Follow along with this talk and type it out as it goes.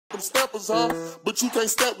steppers, huh? But you can't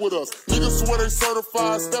step with us. Niggas swear they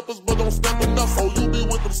certified steppers, but don't step enough. Oh, you be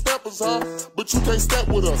with them steppers, huh? But you can't step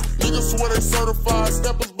with us. Niggas swear they certified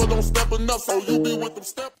steppers, but don't step enough. Oh, you be with them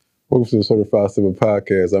steppers. Welcome to the Certified Stepper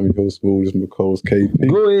Podcast. I'm your host, Smooth. This is my co-host, KP.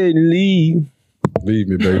 Go ahead and leave. Leave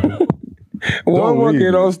me, baby. One monkey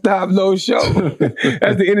don't stop no show.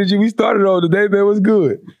 That's the energy we started on today, man. What's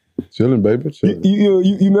good? Chilling, baby. Chilling.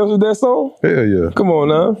 You mess with that song? Hell yeah. Come on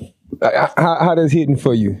now. How that's hitting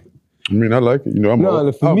for you? I mean, I like it. You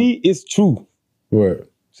know, for me, it's true. What?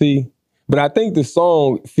 See? But I think the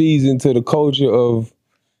song feeds into the culture of,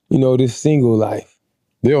 this single life.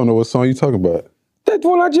 They don't know what song you talking about. That's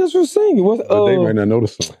one I just was singing. But they might not know the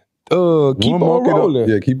song. Keep on rolling.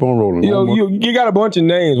 Yeah, keep on rolling. You got a bunch of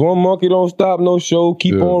names. One monkey don't stop no show.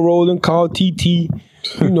 Keep on rolling. Call TT.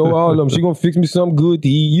 All of them. She gonna fix me something good to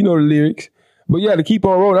eat. You know the lyrics. But yeah, to keep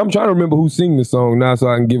on rolling. I'm trying to remember who sing the song now, so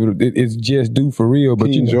I can give it. It's just due for real.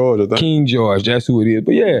 But King George, I think. King George. That's who it is.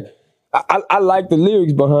 But yeah, I like the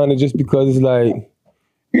lyrics behind it just because it's like,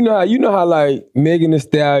 you know how like Megan Thee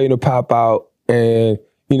Stallion will pop out and.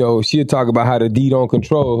 She'll talk about how the D don't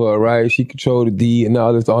control her, right? She control the D and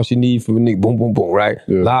all this, all she needs from a nigga, boom, boom, boom, right?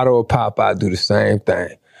 Yeah. Lotto or Pop out do the same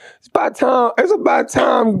thing. It's about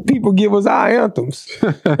time people give us our anthems.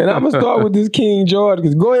 And I'm gonna start with this King George,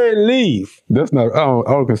 because go ahead and leave. That's not, I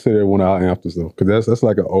don't consider it one of our anthems though, because that's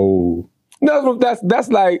like an old.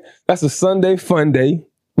 That's a Sunday fun day,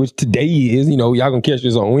 which today is, y'all gonna catch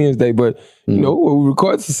this on Wednesday, but we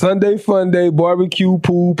record, it's a Sunday fun day, barbecue,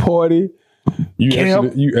 pool party. You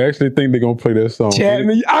actually think they're gonna play that song?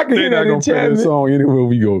 Chapman, I can hear that in Chapman. They're not gonna play that song anywhere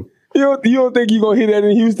we go. You don't think you're gonna hear that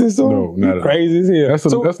in Houston soon? No, not at all. Crazy as hell.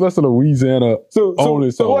 That's a Louisiana only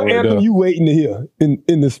song. So what right anthem there. you waiting to hear in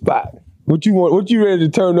the spot? What you want? What you ready to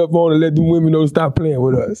turn up on and let them women know to stop playing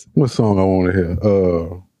with us? What song I want to hear?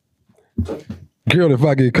 Girl, if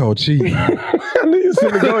I get caught cheating. I knew you was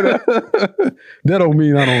gonna go there. That don't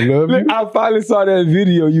mean I don't love you. I finally saw that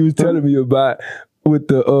video you was telling me about with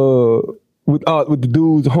the with the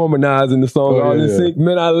dudes harmonizing the song all in sync.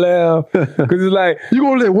 Man, I laugh because it's like, you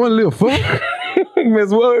gonna let one little fuck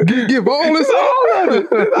Miss what? give all this all of it?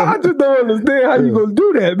 I just don't understand how you gonna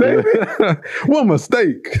do that, baby. One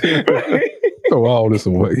mistake. Throw all this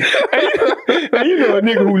away. And a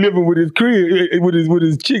nigga who living with his crib, with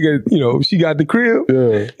his chick, she got the crib.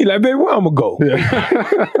 Yeah. He like, baby, where I'ma go? Yeah.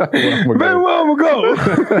 Baby, where I'ma go?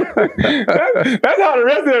 That's how the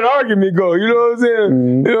rest of that argument go. You know what I'm saying?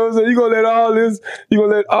 Mm-hmm. You know what I'm saying? You gonna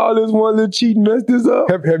let all this one little cheat mess this up?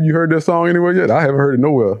 Have you heard that song anywhere yet? I haven't heard it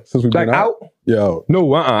nowhere since we've been out. Yeah.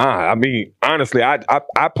 No, I mean, honestly, I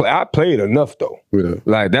played enough though. Yeah.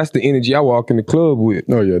 Like that's the energy I walk in the club with.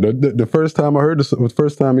 Oh yeah. The first time I heard this, the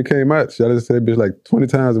first time it came out, I just said bitch like 20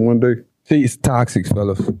 times in one day. See, it's toxic,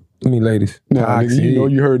 fellas. I mean, ladies. Nah, toxic.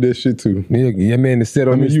 Nigga, you heard that shit too. Yeah, man, to sit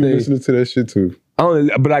on this you stage. listening to that shit too.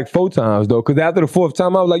 But like 4 times though, because after the 4th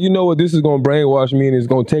time, I was like, you know what, this is gonna brainwash me and it's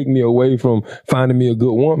gonna take me away from finding me a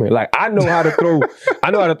good woman. Like I know how to throw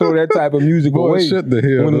that type of music away shut the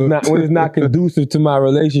hell when it's not conducive to my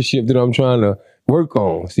relationship that I'm trying to work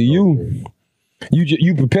on. See, you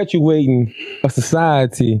perpetuating a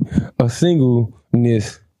society of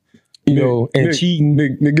singleness, and cheating.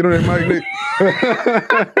 Nick, get on that mic, Nick.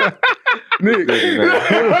 Nick. He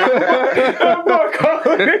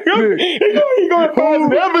gonna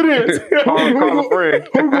find evidence. Call a friend.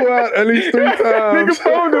 Who go out at least 3 times? Nigga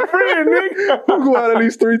phone a friend, nigga. Who go out at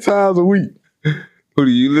least 3 times a week? Who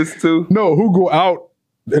do you listen to? No, who go out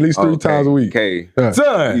at least 3 times a week? Okay.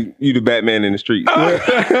 Son. You the Batman in the street. That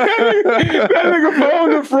nigga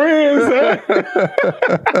phone a friend, son.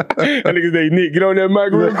 That nigga say, Nick, get on that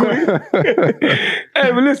mic real quick.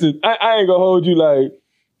 Hey, but listen, I ain't gonna hold you like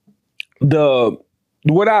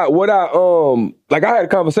I had a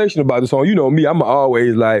conversation about this song. You know me, I'm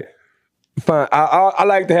always like, fine. I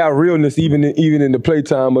like to have realness even in the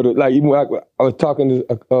playtime of even when I was talking to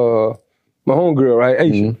my homegirl, right?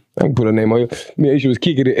 Aisha. I can put her name on here. Me and Aisha was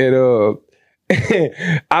kicking it at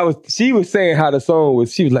she was saying how the song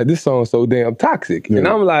was, she was like, this song's so damn toxic. Yeah. And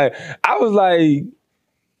I was like,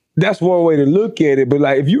 that's one way to look at it. But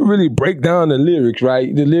like, if you really break down the lyrics,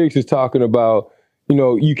 right? The lyrics is talking about,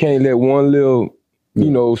 you can't let one little,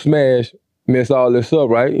 smash mess all this up,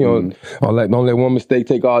 right? Don't let one mistake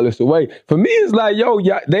take all this away. For me, it's like,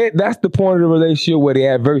 that's the point of the relationship where the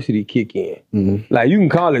adversity kick in. Mm-hmm. Like, you can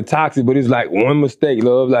call it toxic, but it's like one mistake,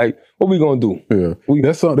 love. Like, what we gonna do? Yeah,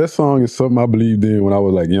 that song is something I believed in when I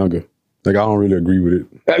was like younger. Like, I don't really agree with it.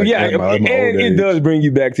 Like, it does bring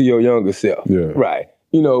you back to your younger self. Yeah, right.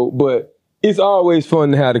 But it's always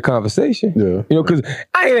fun to have the conversation. Yeah, because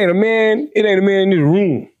it ain't a man in this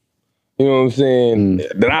room. you know what I'm saying,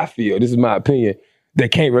 that I feel, this is my opinion,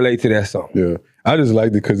 that can't relate to that song. Yeah. I just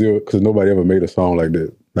liked it because nobody ever made a song like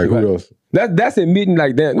that. Like, who else? That's admitting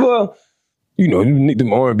like that. Well, you know,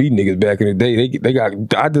 them R&B niggas back in the day, they got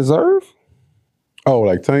I Deserve. Oh,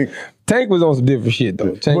 like Tank? Tank was on some different shit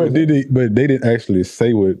though. But they didn't actually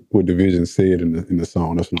say what Division said in the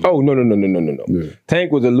song. That's what No. Yeah.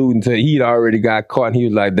 Tank was alluding to he'd already got caught and he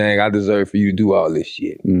was like, dang, I deserve for you to do all this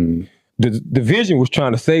shit. The Division was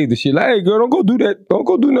trying to save the shit. Like, hey girl, don't go do that. Don't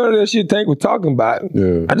go do none of that shit Tank was talking about.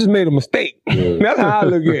 Yeah. I just made a mistake. Yeah. That's how I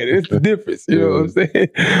look at it. It's the difference. You know what I'm saying?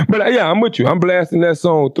 But yeah, I'm with you. I'm blasting that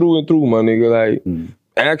song through and through, my nigga. Like,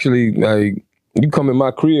 actually, like, you come in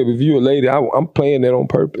my crib, if you a lady, I'm playing that on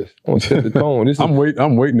purpose. I want to set the tone. I'm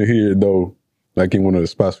waiting to hear it though, like in one of the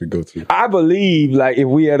spots we go to. I believe, like, if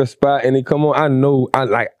we at a spot and it come on, I know,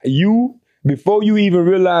 you, before you even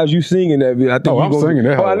realize you singing that bit, I think I'm singing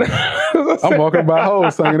that hoe. I'm walking by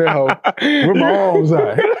hoes singing that hoe with my arms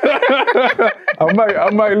out. I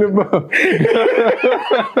might live up.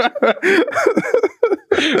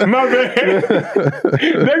 My bad.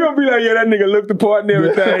 They gonna be like, yeah, that nigga looked the part and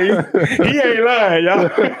everything. He ain't lying, y'all.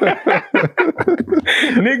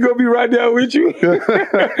 Nigga gonna be right there with you.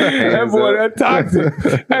 That boy, that toxic.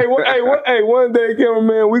 Hey, one day,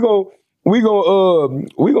 cameraman, we gonna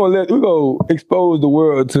expose the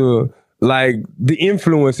world to like the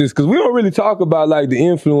influences, because we don't really talk about like the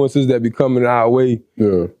influences that be coming our way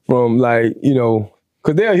from, like, you know,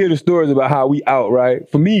 because they'll hear the stories about how we out, right?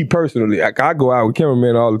 For me personally, like, I go out with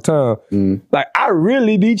cameramen all the time. Like, I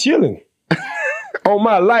really be chilling on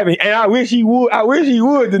my life, and I wish he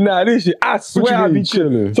would deny this shit. I swear I be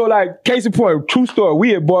chilling. So, like, case in point, true story.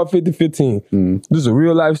 We had bought 5015. This is a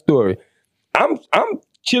real life story. I'm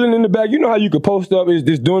chilling in the back. You know how you could post up? Is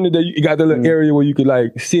this during the day? You got that little area where you could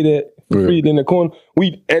like sit at free in the corner.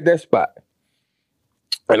 We at that spot.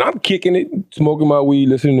 And I'm kicking it, smoking my weed,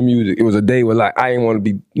 listening to music. It was a day where like I didn't want to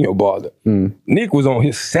be, you know, bothered. Nick was on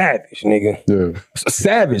his savage, nigga. Yeah.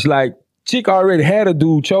 Savage. Like, chick already had a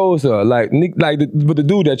dude chose her. Like, Nick, like, but the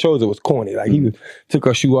dude that chose her was corny. Like, he took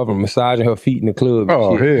her shoe off and massaging her feet in the club.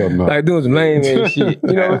 And shit. Hell no. Like, doing some lame ass shit.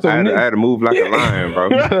 You know, so I had to move like a lion, bro.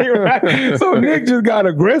 right. So Nick just got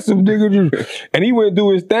aggressive, nigga. And he went to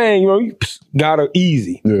do his thing, you know, he got her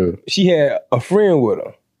easy. Yeah. She had a friend with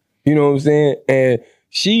her. You know what I'm saying? And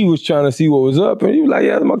she was trying to see what was up. And he was like,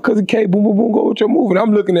 yeah, my cousin K, boom, boom, boom, go with your move. And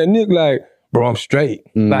I'm looking at Nick like, bro, I'm straight.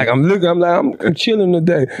 Like, I'm chilling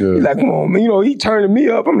today. Yeah. He's like, come on, man. You know, he turning me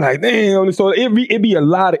up. I'm like, damn. So it be a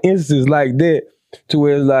lot of instances like that to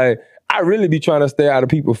where it's like, I really be trying to stay out of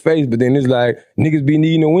people's face, but then it's like, niggas be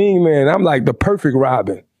needing a wingman. I'm like the perfect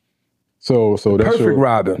Robin. So that's perfect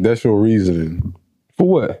Robin. That's your reasoning. For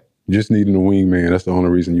what? Just needing a wingman. That's the only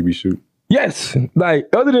reason you be shooting. Yes, like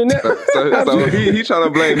other than that. So he trying to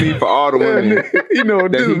blame me for all the women you know,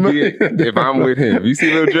 that he get if I'm with him. You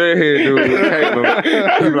see little dreadhead dude with Caitlin,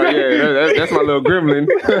 he's like, yeah, that's my little gremlin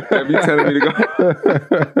that be telling me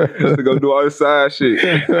to go do all this side shit.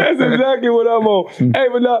 That's exactly what I'm on. Hey,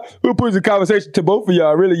 but now we'll put the conversation to both of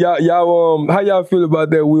y'all. Really, y'all how y'all feel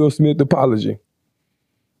about that Will Smith apology?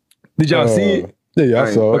 Did y'all see it? Yeah,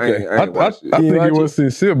 I saw it. I think it was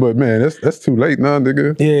sincere, but man, that's too late now,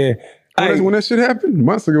 nigga. Yeah. When that shit happened?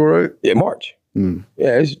 Months ago, right? Yeah, March.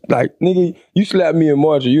 Yeah, it's like, nigga, you slapped me in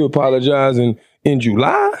March and you apologizing in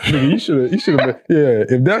July? Nigga, you should have yeah,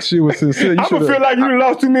 if that shit was sincere, you should have. I feel like you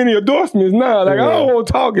lost too many endorsements now. Like, I don't want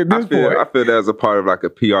to talk at this point. I feel that's a part of like a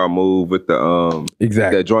PR move with the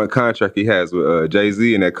that joint contract he has with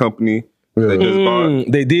Jay-Z and that company. They just bought.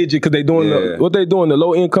 They did because they doing what they doing, the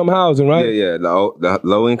low income housing, right? Yeah, the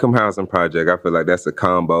low income housing project. I feel like that's a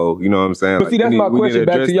combo. You know what I'm saying? But like, see, that's my question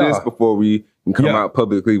back to y'all. This before we can come out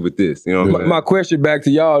publicly with this. You know what I'm saying? My question back to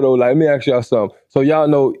y'all though, like, let me ask y'all something. So y'all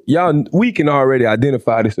know, we can already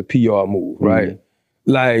identify this a PR move, right?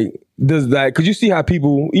 Like, does that? Cause you see how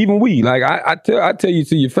people, even we, like, I tell you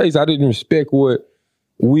to your face, I didn't respect what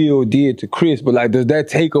Will did to Chris, but like, does that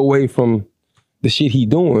take away from the shit he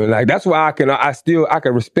doing? Like, that's why I can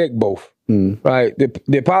respect both, right?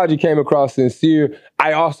 The apology came across sincere.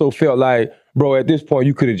 I also felt like, bro, at this point,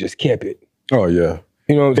 you could have just kept it. Oh, yeah.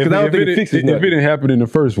 You know, because I don't think it fixes nothing. If it didn't happen in the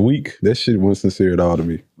first week, that shit wasn't sincere at all to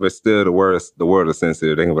me. But still, the word is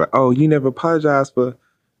sincere. They can be like, oh, you never apologized for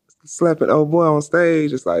slapping old boy on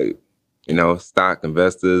stage. It's like, you know, stock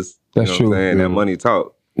investors. That's you know true. What I'm saying? That money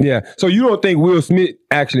talk. Yeah. So you don't think Will Smith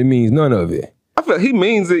actually means none of it? I feel he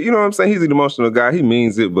means it. You know what I'm saying? He's an emotional guy. He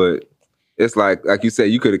means it, but it's like you said,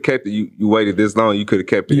 you could have kept it. You waited this long. You could have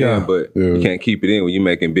kept it in, but you can't keep it in when you're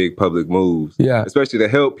making big public moves. Yeah. Especially to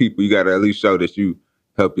help people, you got to at least show that you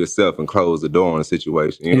help yourself and close the door on a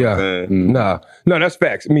situation. You know what I'm saying? No, that's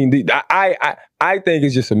facts. I mean, I think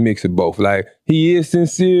it's just a mix of both. Like, he is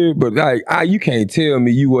sincere, but like, you can't tell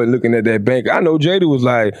me you wasn't looking at that bank. I know Jada was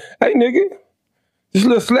like, hey, nigga, this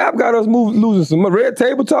little slap got us losing some red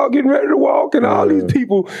table talk, getting ready to walk, and all these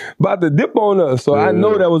people about to dip on us. So I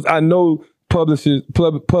know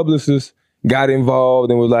publicists got involved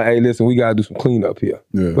and was like, hey, listen, we got to do some cleanup here.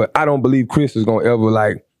 Yeah. But I don't believe Chris is going to ever,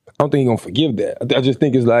 like, I don't think he's going to forgive that. I just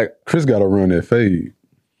think it's like... Chris got to run that fade.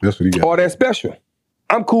 That's what he got. Or that special.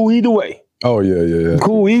 I'm cool either way. Oh, yeah.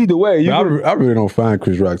 Cool either way. I really don't find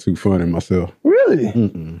Chris Rock too funny myself. Really?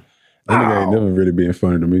 Mm-mm. That nigga ain't never really being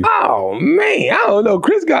funny to me. Oh, man. I don't know.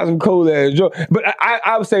 Chris got some cool-ass jokes. But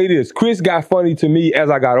I would say this. Chris got funny to me as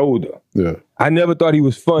I got older. Yeah. I never thought he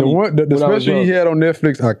was funny. The special he had on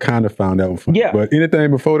Netflix, I kind of found that one funny. Yeah. But anything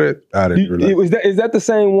before that, I didn't really. Is that the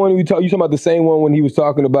same one you talking about the same one when he was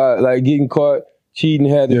talking about like getting caught cheating,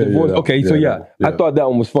 had the divorce? Okay, I thought that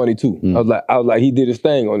one was funny too. Mm. I was like, he did his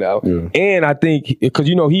thing on that one. Yeah. And I think, because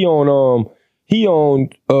he on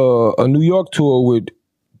a New York tour with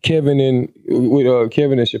Kevin and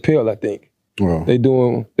Chappelle, I think. Wow. They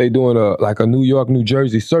doing a New York, New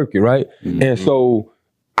Jersey circuit, right? Mm-hmm. And so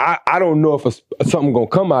I don't know if something gonna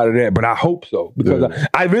come out of that, but I hope so, because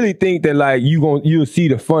I really think that like you'll see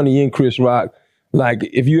the funny in Chris Rock. Like,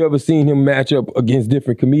 if you ever seen him match up against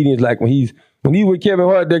different comedians, like when he with Kevin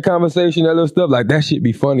Hart, that conversation, that little stuff, like that shit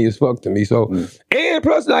be funny as fuck to me. So and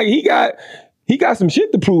plus like he got some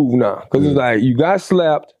shit to prove now, because it's like you got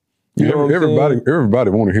slapped. You know everybody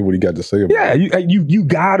want to hear what he got to say about it. Yeah, you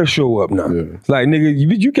gotta show up now. Yeah. It's like, nigga,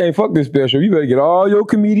 you can't fuck this special. You better get all your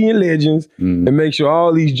comedian legends and make sure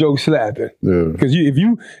all these jokes slapping. Yeah. Because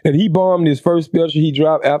if he bombed his first special he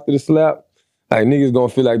dropped after the slap, like niggas gonna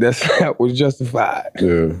feel like that slap was justified.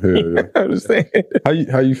 Yeah. I'm just saying.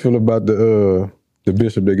 How you feel about the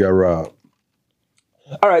bishop that got robbed?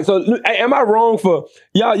 All right, so am I wrong for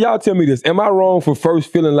y'all tell me this? Am I wrong for first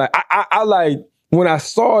feeling like I like, when I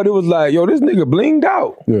saw it, it was like, yo, this nigga blinged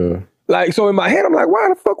out. Yeah. Like, so in my head, I'm like, why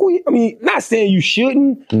the fuck not saying you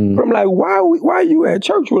shouldn't, but I'm like, why are you at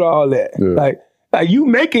church with all that? Yeah. Like you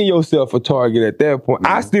making yourself a target at that point.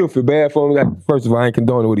 I still feel bad for him. Like, first of all, I ain't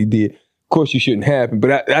condoning what he did. Of course, you shouldn't happen.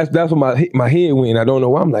 But that's what my head went. I don't know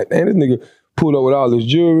why. I'm like, man, this nigga pulled up with all this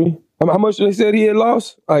jewelry. How much they said he had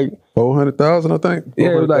lost? Like $400,000, I think.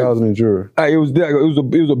 $400,000 in jewelry. It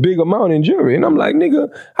was a big amount in jewelry, and I'm like, nigga,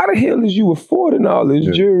 how the hell is you affording all this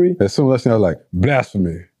jewelry? As soon as I was like,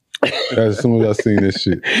 blasphemy. As soon as I seen this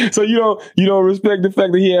shit. So you don't respect the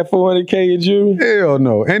fact that he had $400K in jewelry? Hell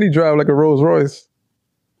no, and he drive like a Rolls Royce.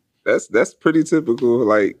 That's pretty typical.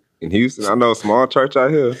 Like in Houston, I know a small church out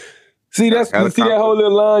here. See that whole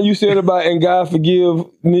little line you said about, and God forgive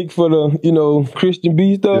Nick for the, Christian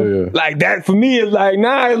B stuff? Yeah. Like that for me is like,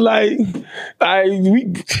 nah, it's like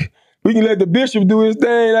we can let the bishop do his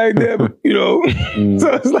thing like that, but,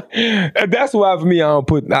 So it's like, that's why for me I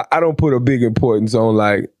don't put a big importance on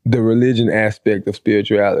like the religion aspect of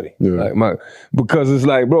spirituality. Yeah. Like because it's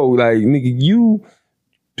like, bro, like nigga,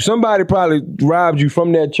 somebody probably robbed you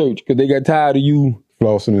from that church because they got tired of you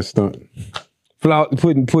flossing and stunting.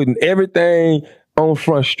 Putting everything on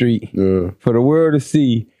Front Street for the world to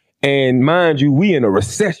see. And mind you, we in a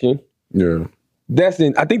recession. Yeah. I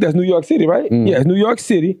think that's New York City, right? Yeah, it's New York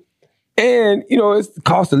City. And, it's the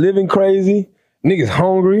cost of living crazy. Niggas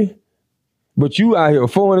hungry. But you out here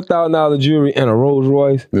with $400,000 jewelry and a Rolls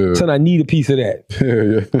Royce. Yeah. Son, I need a piece of that.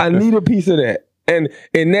 Yeah. I need a piece of that. And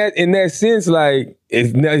in that sense, like,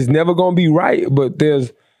 it's never gonna be right, but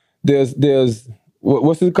there's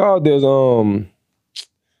what's it called?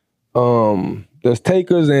 There's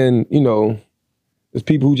takers, and there's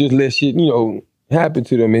people who just let shit happen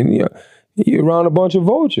to them, and you're around a bunch of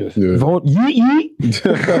vultures. Yeah. Yeet.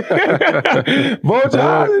 Vulture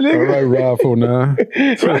holler, nigga. All right, Rob 49.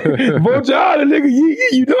 Vulture holler, nigga.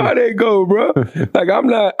 Yeet. You know how they go, bro. Like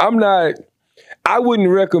I wouldn't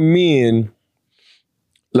recommend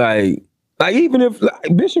like even if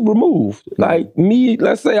Bishop removed, like me,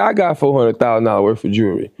 let's say I got $400,000 worth of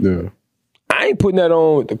jewelry. Yeah. I ain't putting that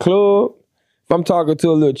on at the club. If I'm talking to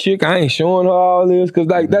a little chick, I ain't showing her all this, because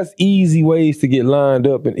that's easy ways to get lined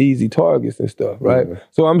up and easy targets and stuff, right? Yeah.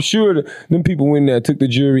 So I'm sure that them people went there, took the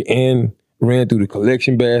jewelry and ran through the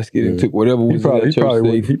collection basket and took whatever was in that church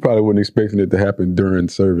safe. He probably wasn't expecting it to happen during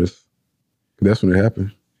service. That's when it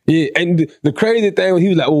happened. Yeah, and the crazy thing was he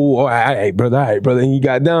was like, "Oh, all right, brother," and he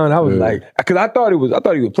got down. I was like, because I thought he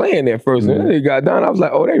was playing that first, and then he got down. I was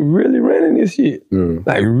like, "Oh, they really ran in this shit,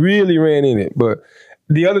 like really ran in it." But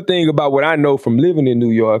the other thing about what I know from living in New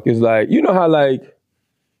York is like, you know how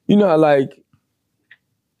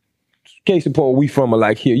case in point, we from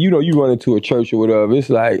like here. You know, you run into a church or whatever. It's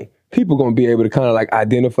like people gonna be able to kind of like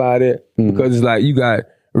identify that because it's like you got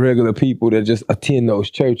regular people that just attend those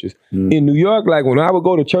churches. In New York, like when I would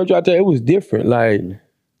go to church out there, it was different. Like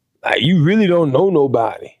you really don't know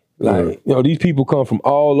nobody. Like, you know, these people come from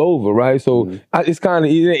all over, right? So it's kind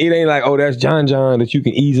of, it ain't like, oh, that's John that you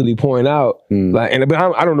can easily point out. Like, but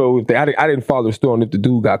I don't know if I didn't follow the story on if the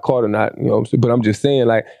dude got caught or not, you know, but I'm just saying,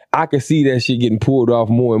 like, I can see that shit getting pulled off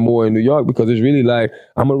more and more in New York because it's really like,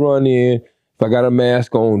 I'm gonna run in, if I got a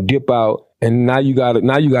mask on, dip out, and now you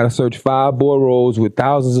gotta search 5 boroughs with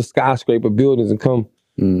thousands of skyscraper buildings and come,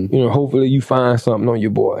 you know, hopefully you find something on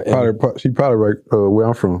your boy. She probably right where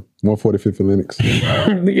I'm from, 145th and Lenox.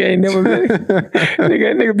 Nigga ain't never been.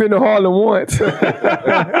 nigga been to Harlem once.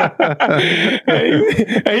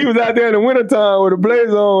 and he was out there in the wintertime with a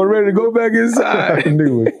blazer on, ready to go back inside.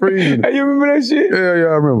 Nigga was freezing. Hey, you remember that shit? Yeah,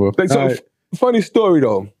 I remember. Like, so funny story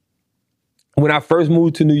though. When I first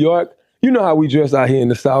moved to New York, you know how we dress out here in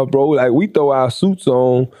the South, bro. Like we throw our suits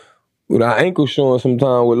on with our ankles showing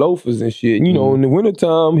sometimes with loafers and shit. And, you know, in the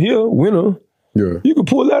wintertime here, you can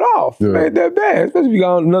pull that off. It ain't that bad. Especially if you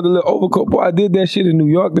got another little overcoat. Boy, I did that shit in New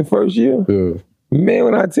York the first year. Yeah. Man,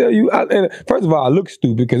 when I tell you, and first of all, I look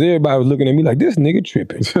stupid because everybody was looking at me like, this nigga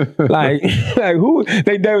tripping. like who?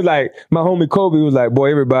 They was like, my homie Kobe was like,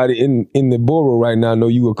 boy, everybody in the borough right now know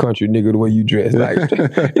you a country nigga the way you dress. Like,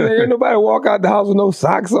 ain't nobody walk out the house with no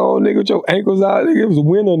socks on, nigga, with your ankles out. Nigga, it was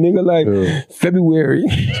winter, nigga, like February.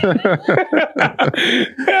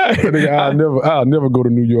 Nigga, I'll never go to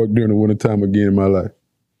New York during the wintertime again in my life.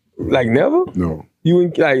 Like never? No. You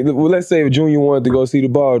wouldn't, like, well, let's say if Junior wanted to go see the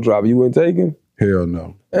ball drop, you wouldn't take him? Hell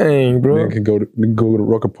no. Dang, bro. Nigga can go to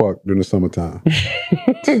Rucker Park during the summertime. Yeah,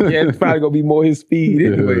 it's probably gonna be more his speed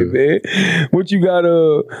anyway, man. What you got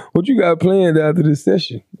planned after this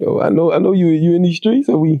session? I know you in these streets,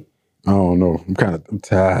 or we? I don't know. I'm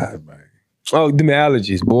tired, man. Oh, them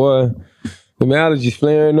allergies, boy. Them allergies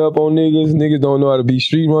flaring up on niggas. Niggas don't know how to be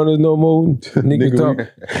street runners no more.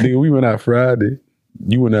 Nigga, we went out Friday.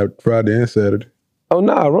 You went out Friday and Saturday. Oh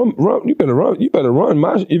nah, run! You better run. You better run.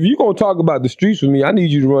 If you gonna talk about the streets with me, I need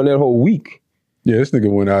you to run that whole week. Yeah, this nigga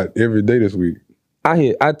went out every day this week.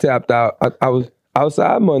 I tapped out. I was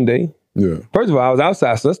outside Monday. Yeah. First of all, I was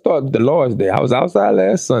outside. So let's start with the Lord's Day. I was outside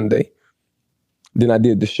last Sunday. Then I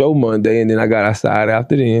did the show Monday, and then I got outside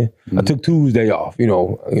after then. I took Tuesday off. You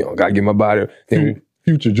know, gotta get my body. Then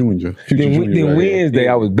Future Junior. Then Wednesday,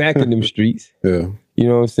 I was back in them streets. Yeah. You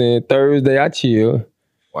know what I'm saying? Thursday, I chilled.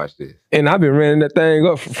 Watch this. And I've been running that thing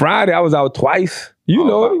up. Friday, I was out twice.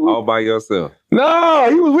 All by yourself. No,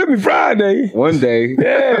 he was with me Friday. One day.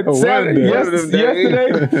 Yeah, Saturday.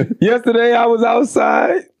 Yesterday I was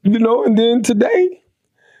outside, and then today,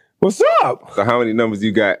 what's up? So how many numbers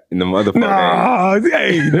you got in the motherfucker? Nah,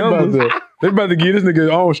 hey, numbers. They about to get this nigga his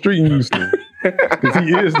own street in Houston. Because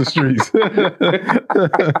he is the streets. The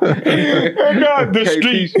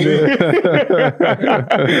street.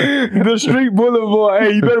 The street boulevard.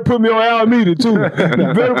 Hey, you better put me on Alameda, too.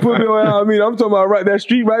 You better put me on Alameda. I'm talking about that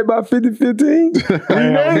street right by 5015.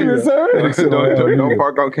 Rename it, sir. Don't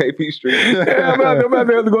park on KP Street. Yeah, I'm about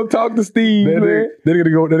to have to go talk to Steve, man. They're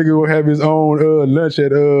gonna go have his own lunch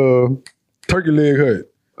at Turkey Leg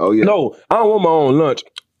Hut. Oh, yeah. No, I don't want my own lunch.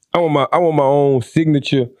 I want my own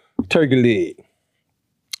signature turkey leg.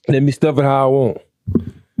 Let me stuff it how I want.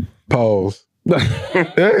 Pause. Hey,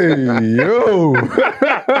 yo. Hey,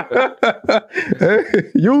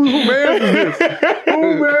 who man is this? Who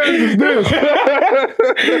man is this?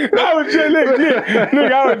 I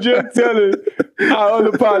was just telling our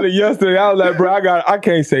other partner yesterday. I was like, bro, I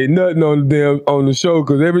can't say nothing on the show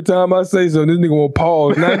because every time I say something, this nigga won't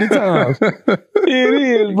pause 90 times. It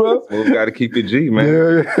is, bro. Well, we gotta keep it G, man.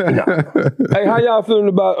 Yeah. Hey, how y'all feeling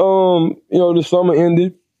about the summer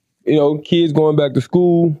ended? Kids going back to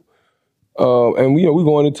school. And we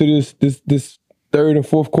going into this third and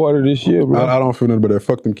fourth quarter this year, bro. I don't feel nothing but that.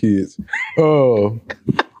 Fuck them kids.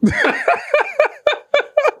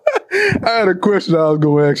 I had a question I was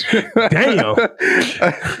gonna ask you. Damn.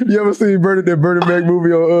 You ever seen that Bernie Mac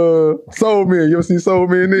movie on Soul Man? You ever seen Soul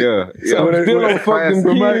Man? Yeah. When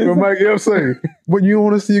Mike F say, "What, you don't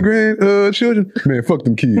want to see your grandchildren? Man, fuck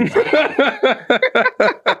them kids."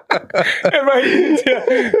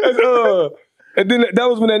 And then that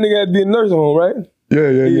was when that nigga had to be in a nursing home, right?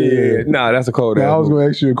 Yeah. Nah, that's a cold ass. I was going to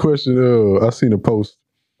ask you a question. I seen a post.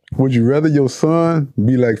 Would you rather your son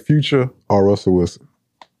be like Future or Russell Wilson?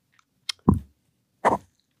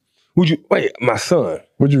 My son?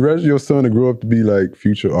 Would you rather your son to grow up to be like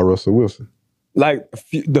Future or Russell Wilson? Like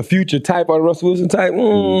the Future type or Russell Wilson type?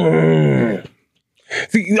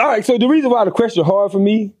 See, all right, so the reason why the question hard for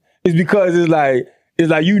me, It's because it's like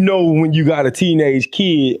you know when you got a teenage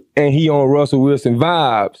kid and he on Russell Wilson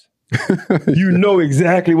vibes, you know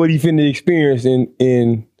exactly what he finna experience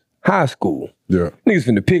in high school. Yeah. Niggas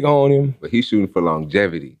finna pick on him. But he's shooting for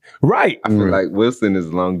longevity. Right. I feel like Wilson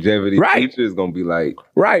is longevity. Right. Future is gonna be like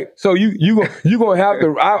Right. So you gonna have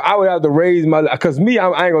to. I would have to raise my, because me, I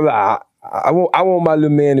ain't gonna lie. I want my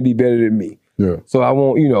little man to be better than me. Yeah. So I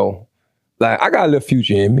want, like I got a little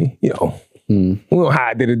future in me. We don't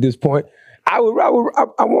hide it at this point. I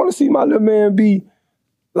want to see my little man be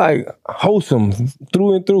like wholesome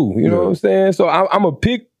through and through. You know what I'm saying? So I'm gonna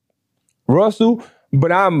pick Russell,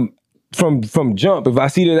 but I'm from jump. If I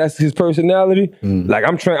see that that's his personality, like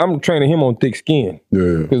I'm training him on thick skin.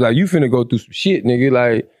 Yeah. Cause like you finna go through some shit, nigga.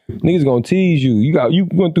 Like niggas gonna tease you. You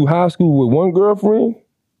went through high school with one girlfriend,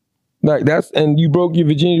 like and you broke your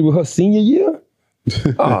virginity with her senior year.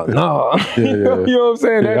 Oh no, Yeah. you know what I'm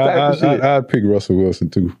saying? That type of shit I'd pick Russell Wilson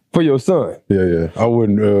too. for your son. Yeah. I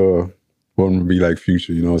wouldn't want him to be like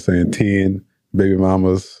Future. You know what I'm saying? 10 baby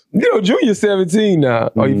mamas. Junior's 17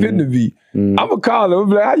 now. Or he finna be. I'ma call him. I'm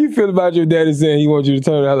like, how you feel about your daddy saying he wants you to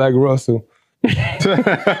turn out like Russell?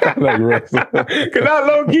 Like Russell. Cause I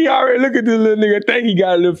low key already look at this little nigga, think he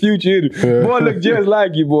got a little future in him. Boy, look just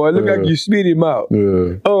like you, boy. Look like you spit him out.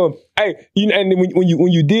 Yeah. Hey, and then when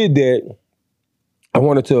you did that, I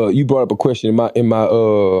wanted to. You brought up a question in my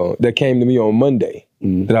that came to me on Monday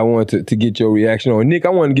that I wanted to get your reaction on. Nick, I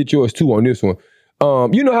want to get yours too on this one.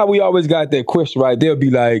 You know how we always got that question, right? They'll be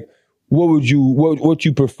like, what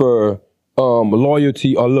you prefer,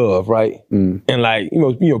 loyalty or love, right? And like,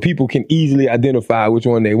 people can easily identify which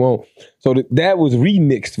one they want. So that was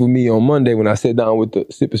remixed for me on Monday when I sat down with the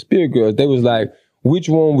Sip of Spirit girls. They was like, which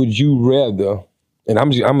one would you rather? And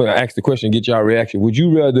I'm gonna ask the question, get y'all reaction. Would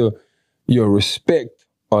you rather your respect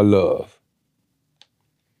or love?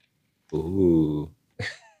 ooh.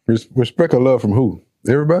 Respect or love from who?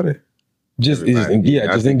 Everybody? Just Everybody.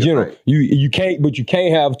 just in general. Like, You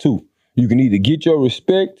can't have two. You can either get your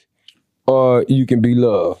respect or you can be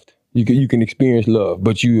loved. You can experience love,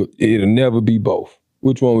 but it'll never be both.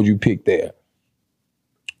 Which one would you pick there?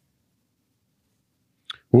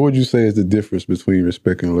 What would you say is the difference between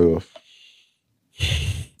respect and love?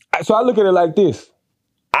 So I look at it like this.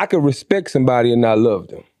 I could respect somebody and not love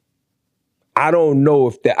them. I don't know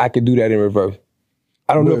if I could do that in reverse.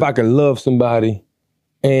 I don't know if I can love somebody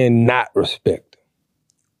and not respect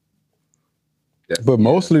them. But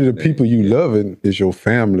mostly the people you loving is your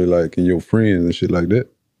family, like, and your friends and shit like that.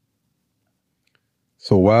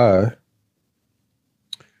 So why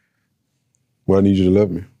I need you to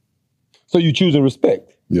love me? So you choosing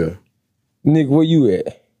respect. Yeah. Nick, where you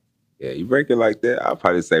at? Yeah, you break it like that, I'll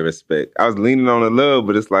probably say respect. I was leaning on the love,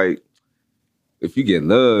 but it's like, if you get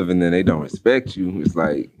love and then they don't respect you, it's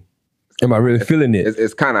like, Am I really feeling it?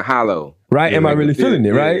 it's kind of hollow. Right? Am I really feeling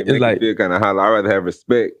it, right? It's like, feel kind of hollow. I'd rather have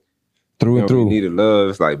respect. Through and You through. need love.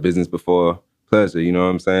 It's like business before pleasure. You know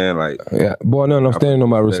what I'm saying? Like, Yeah, boy, no, I'm standing on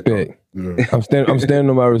my respect. I'm standing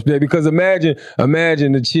on my respect because imagine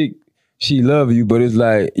the chick, she love you, but it's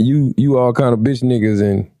like you all kind of bitch niggas,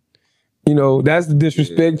 and that's the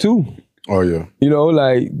disrespect too. Oh yeah.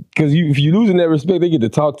 Like because if you losing that respect, they get to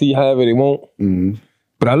talk to you however they want.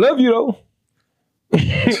 But I love you though.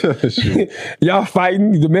 Y'all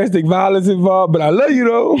fighting, domestic violence involved, but I love you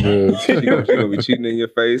though. she gonna be cheating in your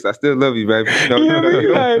face. I still love you, baby.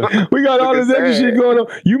 Hey, we got all this extra shit going on.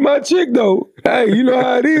 You my chick though. Hey, you know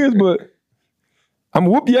how it is, but I'm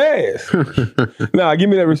gonna whoop your ass. Nah, give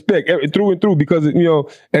me that respect through and through, because at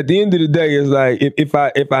the end of the day, it's like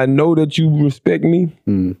if I know that you respect me,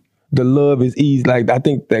 the love is easy. Like I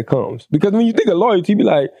think that comes because when you think of loyalty, be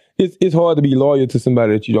like it's hard to be loyal to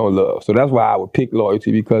somebody that you don't love. So that's why I would pick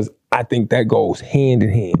loyalty, because I think that goes hand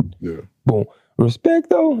in hand. Yeah. Boom.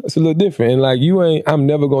 Respect though, it's a little different. And like I'm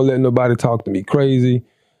never gonna let nobody talk to me crazy,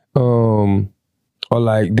 or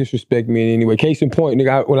like disrespect me in any way. Case in point,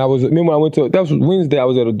 nigga, when I went to, that was Wednesday, I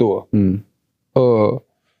was at a door.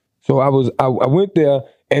 So I went there,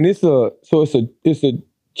 and it's a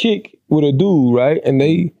chick with a dude, right? And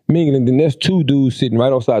they mingling, and there's two dudes sitting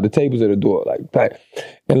right outside the tables at the door, like tight.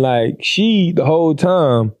 And like she the whole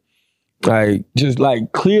time, like just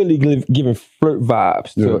like clearly giving flirt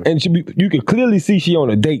vibes. Yeah. And you can clearly see she on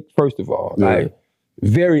a date, first of all. Yeah. Like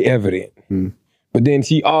very evident. But then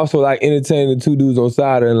she also like entertained the two dudes on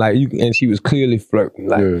side, and like and she was clearly flirting.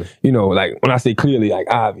 Like, like when I say clearly, like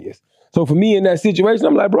obvious. So for me in that situation,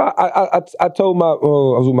 I'm like, bro, I told I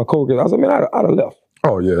was with my coworkers, I was like, man, I'd have left.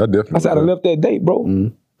 Oh yeah, I definitely. I said I'd have left that date,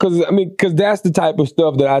 bro. Cause that's the type of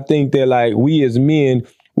stuff that I think that like we as men,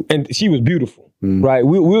 and she was beautiful, right?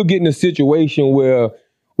 We'll get in a situation where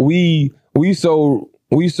we so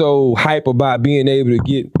we so hype about being able to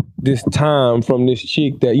get this time from this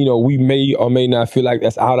chick that, you know, we may or may not feel like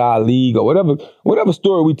that's out of our league or whatever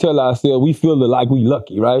story we tell ourselves, we feel like we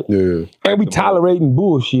lucky, right? Yeah. And we tolerating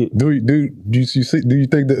bullshit. Do you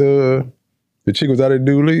think the chick was out of the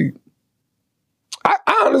dude league? I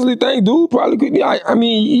honestly think dude probably could. I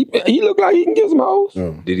mean, he looked like he can get some hoes.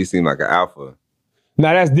 Oh. Did he seem like an alpha?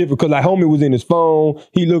 Now that's different because like homie was in his phone.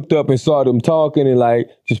 He looked up and saw them talking and like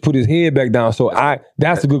just put his head back down. So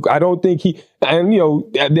that's a good. I don't think he, and you know,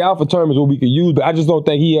 the alpha term is what we could use, but I just don't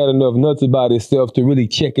think he had enough nuts about himself to really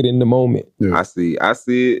check it in the moment. Yeah. I see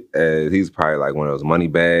it as he's probably like one of those money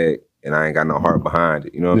bag, and I ain't got no heart behind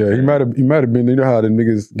it. You know? Yeah, he might have been. You know how the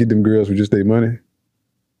niggas get them girls with just their money?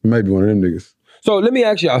 He might be one of them niggas. So let me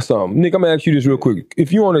ask y'all something, Nick. I'm gonna ask you this real quick.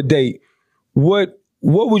 If you're on a date,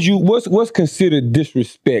 what's considered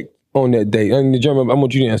disrespect on that date? I mean, Jeremy, I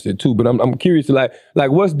want you to answer it too, but I'm curious to like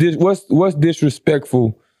what's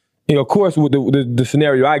disrespectful? You know, of course, with the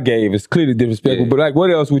scenario I gave, it's clearly disrespectful. Yeah. But like, what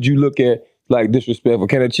else would you look at like disrespectful?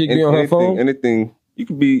 Can a chick be on her phone? Anything. You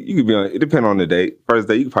could be on. It depends on the date. First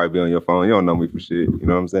date, you could probably be on your phone. You don't know me for shit. You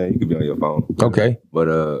know what I'm saying? You could be on your phone. Okay. But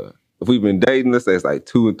if we've been dating, let's say it's like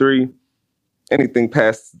 2 and 3, anything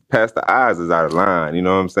past the eyes is out of line. You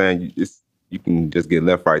know what I'm saying? You can just get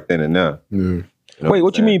left right then and there. Yeah. You know Wait,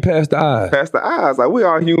 what you mean past the eyes? Past the eyes, like we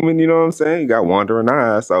all human. You know what I'm saying? You got wandering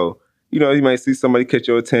eyes, so you know you might see somebody catch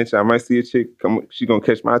your attention. I might see a chick she gonna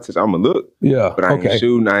catch my attention. I'm gonna look. Yeah. But I ain't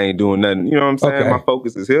shooting. I ain't doing nothing. You know what I'm saying? Okay. My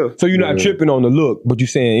focus is here. So you're not tripping on the look, but you're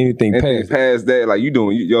saying anything past that, like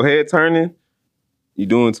your head turning. You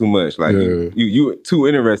doing too much. Like you too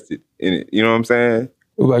interested in it. You know what I'm saying?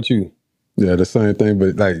 What about you? Yeah, the same thing.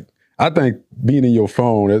 But like, I think being in your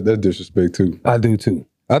phone, that's disrespect too. I do too.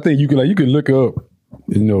 I think you can look up,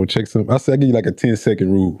 you know, check some. I say I give you like a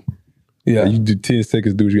 10-second rule. Yeah, like you do 10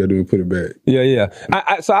 seconds, do what you gotta do and put it back. Yeah.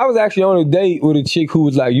 So I was actually on a date with a chick who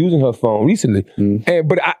was like using her phone recently,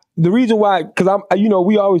 but the reason why, because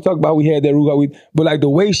we always talk about we had that rule, but like the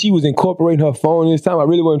way she was incorporating her phone this time, I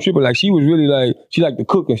really wasn't tripping. Like she was really like she liked to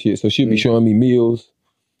cook and shit, so she'd be showing me meals.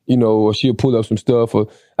 You know, or she'll pull up some stuff, or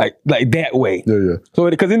like that way. Yeah. So,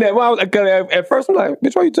 because in that, well, at first I'm like,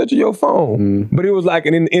 bitch, why you touching your phone? But it was like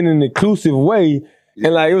in an inclusive way,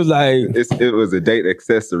 and like it was like it was a date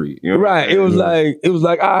accessory, you know? Right. It was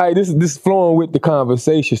like, all right, this is flowing with the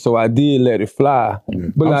conversation, so I did let it fly. Yeah.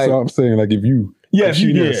 But I'm saying like if you. Yes,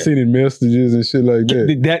 you did. Sending messages and shit like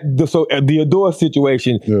that. So the Adore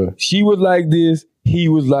situation, she was like this, he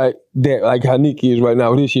was like that, like how Nick is right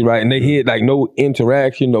now with this shit, right? And they had like no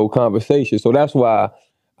interaction, no conversation. So that's why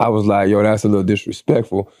I was like, yo, that's a little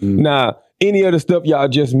disrespectful. Now, any other stuff y'all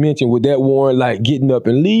just mentioned, would that warrant like getting up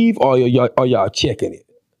and leave, or y'all checking it?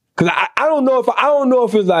 Because I don't know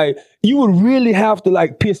if it's like you would really have to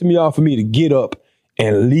like piss me off for me to get up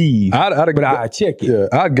and leave, but I check it. Yeah,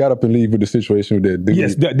 I got up and leave with the situation with that dude.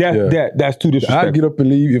 Yes, that's too disrespectful. I get up and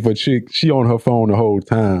leave if a chick, she on her phone the whole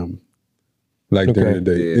time, like during the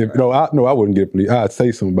day. Yeah. I wouldn't get up and leave. I'd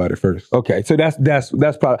say something about it first. Okay, so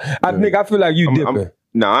that's probably. Nick, I feel like you dipping.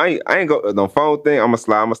 I ain't go the phone thing. I'm a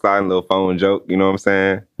slide a little phone joke. You know what I'm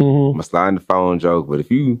saying? I'm a slide in the phone joke. But if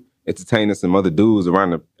you entertaining some other dudes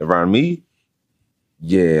around me.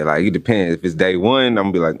 Yeah, like it depends. If it's day one,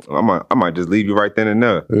 I'm gonna be like, I might just leave you right then and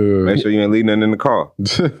there. Make sure you ain't leaving nothing in the car.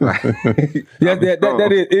 That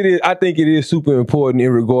is. I think it is super important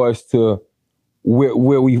in regards to where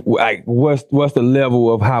we like what's the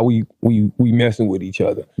level of how we messing with each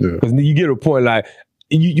other. Because you get a point like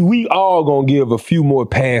we all gonna give a few more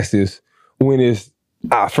passes when it's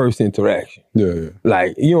our first interaction. Yeah.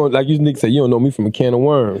 Like like you Nick said, you don't know me from a can of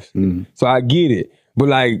worms. So I get it, but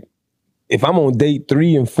like. If I'm on date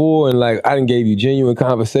 3 and 4 and like I done gave you genuine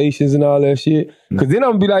conversations and all that shit, because then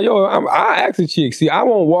I'm gonna be like, yo, I ask a chick. See, I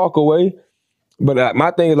won't walk away, but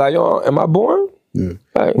my thing is like, yo, am I boring? Yeah.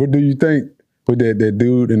 Like, what do you think with that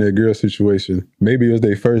dude and that girl situation? Maybe it was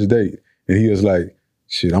their first date, and he was like,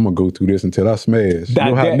 shit, I'm gonna go through this until I smash. You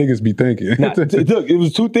know how niggas be thinking. Look, it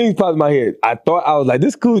was 2 things popped in my head. I was like,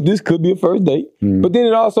 this could be a first date, but then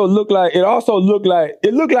it looked like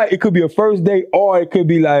it could be a first date, or it could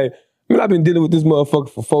be like. I've been dealing with this motherfucker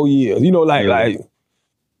for 4 years. You know, like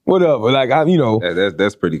whatever. Like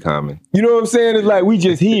that's pretty common. You know what I'm saying? It's like we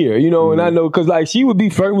just here, you know. And I know because like she would be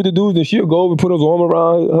flirting with the dudes and she'll go over and put his arm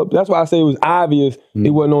around her. That's why I say it was obvious it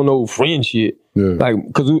wasn't on no friend shit. Yeah. Like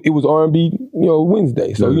because it was R&B,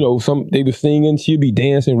 Wednesday. So they were singing, she'd be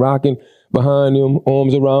dancing, rocking behind him,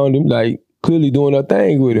 arms around him, like clearly doing her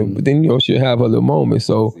thing with him. But then she'll have her little moment.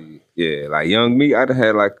 So yeah, like young me, I'd have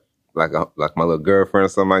had like my little girlfriend or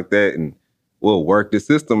something like that, and we'll work the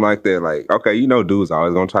system like that. Like, okay, you know, dudes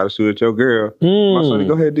always gonna try to shoot at your girl. My son,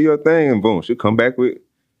 go ahead, do your thing, and boom, she'll come back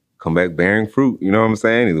bearing fruit, you know what I'm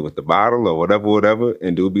saying? Either with the bottle or whatever,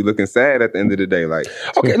 and dude be looking sad at the end of the day. Like,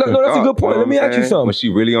 okay, no, that's a good point. Let me ask you something. When she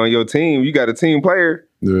really on your team, you got a team player.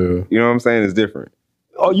 Yeah. You know what I'm saying? It's different.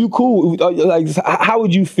 Are you cool? Like, how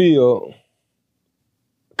would you feel?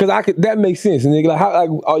 Because that makes sense, nigga. Like,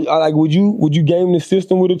 how, would you game the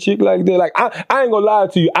system with a chick like that? Like, I ain't gonna lie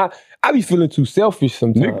to you. I be feeling too selfish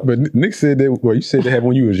sometimes. But Nick said that. Well, you said that happened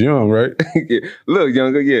when you was young, right? Yeah, a little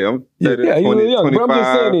younger. Yeah, I'm 30, yeah, 20, young. 25. But I'm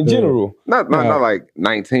just saying in general. Not like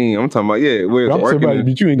 19. I'm talking about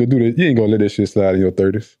But you ain't gonna do that. You ain't gonna let that shit slide in your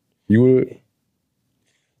 30s. You would.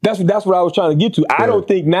 That's what I was trying to get to. I don't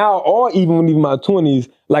think now, or even in my 20s,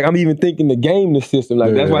 like I'm even thinking to game the system.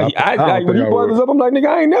 Like that's why when he brought this up, I'm like, nigga,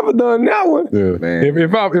 I ain't never done that one. Yeah, man.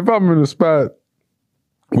 If I'm in a spot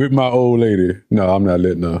with my old lady, no, I'm not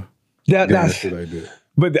letting her. That's shit like that.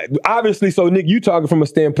 But obviously, so Nick, you talking from a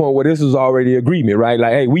standpoint where this is already agreement, right?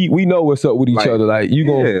 Like, hey, we know what's up with each other. Like, you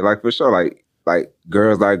gonna like for sure, like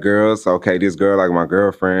girls like girls. Okay, this girl like my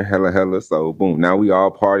girlfriend, hella. So boom, now we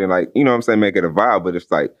all partying. Like, you know what I'm saying, make it a vibe. But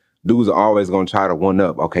it's like dudes are always gonna try to one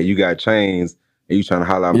up. Okay, you got chains and you trying to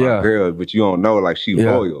holler at my girl, but you don't know like she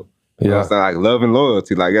loyal. You know what I'm saying? Like love and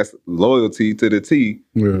loyalty. Like that's loyalty to the T.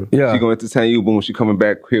 Yeah. She gonna entertain you. Boom, she coming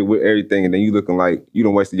back here with everything, and then you looking like you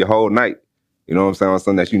done wasted your whole night. You know what I'm saying? On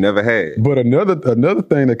something that you never had. But another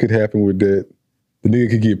thing that could happen with that, the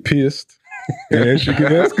nigga could get pissed. And she can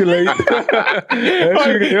escalate.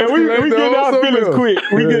 We get our feelings quick.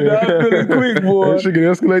 We get our feelings quick, boy. And she can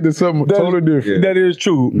escalate to something totally different. That is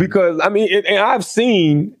true. Because I mean, and I've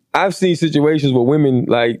seen situations where women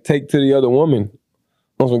like take to the other woman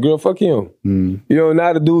on some girl, fuck him. You know,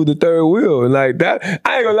 not to do with the third wheel. And like that,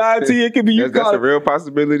 I ain't gonna lie to you, it could be that's a real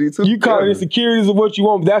possibility too. You call it insecurities of what you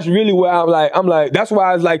want, but that's really where I'm like, that's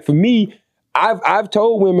why it's like for me, I've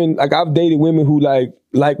told women, like I've dated women who like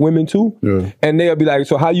women too. Yeah. And they'll be like,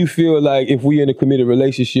 so how you feel like if we in a committed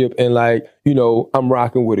relationship and like, you know, I'm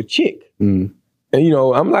rocking with a chick. And you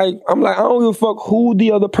know, I'm like, I don't give a fuck who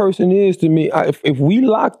the other person is to me. If we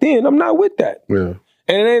locked in, I'm not with that. Yeah.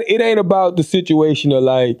 And it ain't about the situation of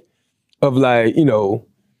you know,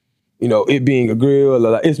 it being a girl. Or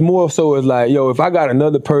like, it's more so as like, yo, if I got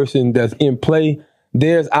another person that's in play,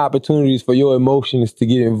 there's opportunities for your emotions to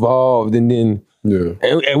get involved, and then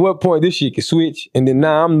at what point this shit can switch, and then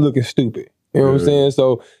now I'm looking stupid. You know what I'm saying?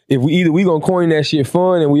 So if we gonna coin that shit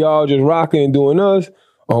fun and we all just rocking and doing us,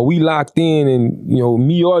 or we locked in and, you know,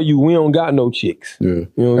 me or you, we don't got no chicks. Yeah.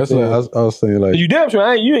 You know what I'm saying? Like, I was saying like... You damn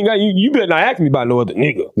sure you better not ask me about no other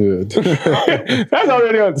nigga. Yeah. That's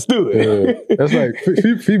already understood. Yeah. That's like,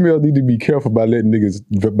 females need to be careful about letting niggas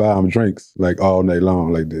buy them drinks like all night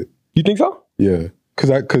long like that. You think so? Yeah.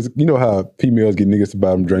 Cause you know how females get niggas to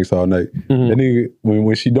buy them drinks all night. That nigga,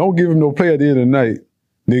 when she don't give him no play at the end of the night,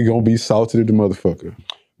 nigga gonna be salty to the motherfucker.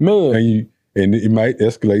 Man. And it might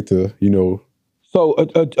escalate to, you know... So,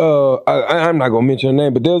 I'm not gonna mention her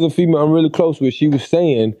name, but there's a female I'm really close with. She was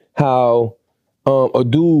saying how a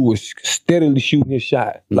dude was steadily shooting his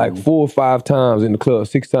shot, like 4 or 5 times in the club,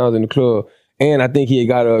 6 times in the club. And I think he had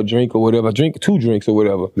got her a drink or whatever, 2 drinks or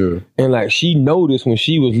whatever. Yeah. And like she noticed when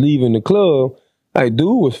she was leaving the club, like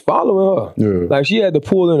dude was following her. Yeah. Like she had to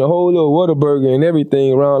pull in a whole little Whataburger and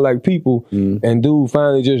everything around like people. And dude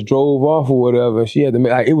finally just drove off or whatever. She had to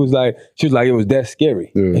make, like, she was like, it was that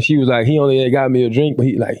scary. Yeah. And she was like, he only had got me a drink, but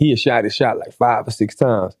he had shot his shot like 5 or 6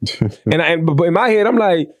 times. But in my head, I'm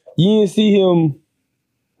like, you didn't see him,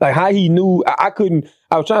 like how he knew, I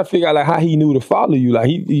was trying to figure out like how he knew to follow you. Like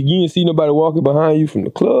you didn't see nobody walking behind you from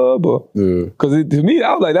the club or, cause to me,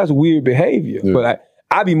 I was like, that's weird behavior. But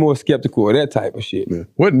I'd be more skeptical of that type of shit. Yeah.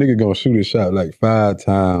 What nigga gonna shoot his shot like 5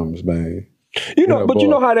 times, man? You know, but you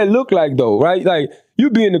know how that look like though, right? Like you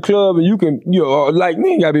be in the club and you can, you know, like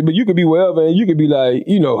me, but you could be wherever and you could be like,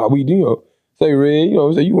 you know how we do, you know, say Red, you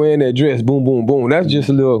know, say you wearing that dress, boom, boom, boom. That's just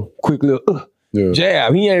a little quick little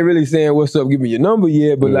jab. He ain't really saying what's up, give me your number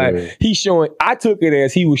yet, but like he's showing. I took it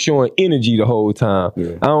as he was showing energy the whole time.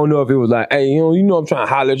 Yeah. I don't know if it was like, hey, you know, I'm trying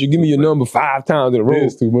to holler at you, give me your number 5 times in a row.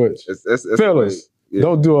 It's too much. It's fellas. Yeah.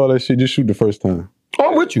 Don't do all that shit. Just shoot the first time.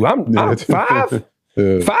 Oh, I'm with you. I'm 5? 5?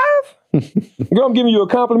 Girl, I'm giving you a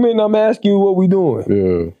compliment and I'm asking you what we doing.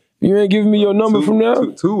 Yeah. You ain't giving me your number from now?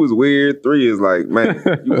 2 is weird. 3 is like, man,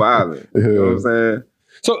 you wildin'. You know what I'm saying?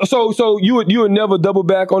 So you would never double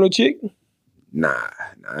back on a chick? Nah,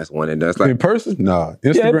 that's one and done. It's like in person? Nah.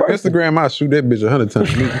 Instagram, I shoot that bitch 100 times.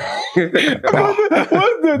 What's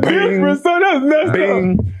the difference? So that's messed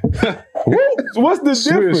Bing. up. What's the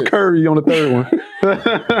difference? Swish Curry on the third one.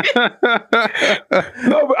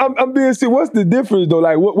 No, but I'm being serious. What's the difference though?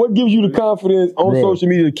 Like, what gives you the confidence on social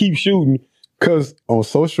media to keep shooting? Because on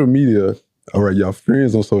social media, all right, y'all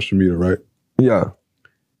friends on social media, right? Yeah.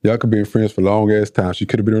 Y'all could be friends for long ass time. She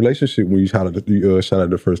could have been in a relationship when you shot at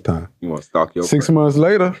the first time. You want to stalk your 6 months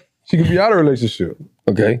later, she could be out of a relationship.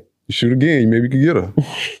 Okay. You shoot again, maybe you could get her.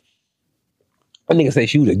 That nigga say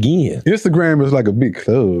shoot again. Instagram is like a big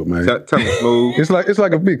club, man. Tell me, Smooth. It's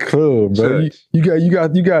like a big club, bro. You got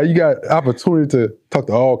opportunity to talk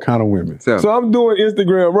to all kind of women. So I'm doing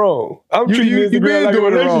Instagram wrong. I'm treating Instagram like a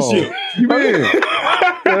relationship. You been.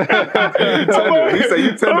 He say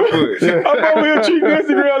you tenderfoot. I'm over here treating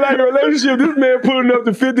Instagram like a relationship. This man pulling up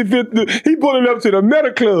to 50-50. He pulling up to the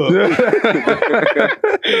Meta Club. That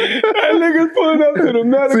nigga's pulling up to the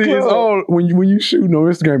Meta Club. It's all when you shooting on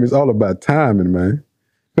Instagram, it's all about timing, man.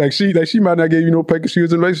 Like she might not give you no pay because she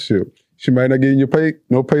was in a relationship. She might not give you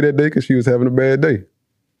no pay that day because she was having a bad day.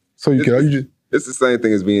 So it's the same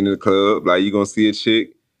thing as being in the club. Like you gonna see a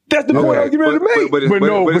chick. That's the point I was getting ready to make. But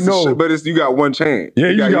you got one chance. Yeah,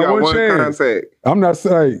 you got one chance. Contact. I'm not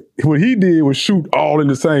saying what he did was shoot all in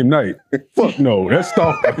the same night. Fuck no, that's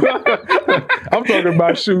stalking. I'm talking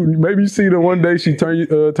about shooting. Maybe you see her one day, she turn you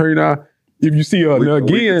on. If you see her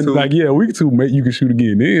again, a week or two, mate, you can shoot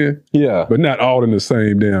again then. Yeah, but not all in the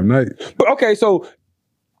same damn night. But okay, so.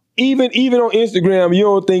 Even on Instagram, you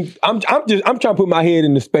don't think I'm trying to put my head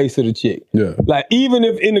in the space of the chick. Yeah. Like even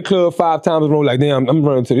if in the club 5 times in a row, like damn, I'm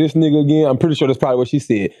running to this nigga again. I'm pretty sure that's probably what she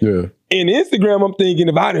said. Yeah. In Instagram, I'm thinking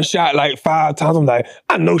if I done shot like 5 times, I'm like,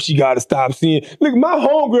 I know she gotta stop seeing. Look, my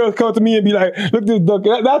homegirls come to me and be like, look this duck.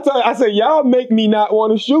 That's why I say y'all make me not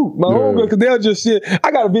want to shoot. My homegirls, because they'll just shit.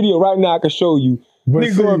 I got a video right now I can show you. But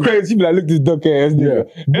nigga going crazy. She be like, look this duck ass nigga.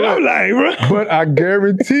 Yeah. And I'm like, bro. But I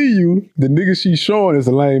guarantee you, the nigga she's showing is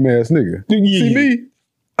a lame ass nigga. Yeah. See me?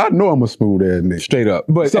 I know I'm a smooth ass nigga. Straight up.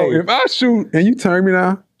 But so if I shoot and you turn me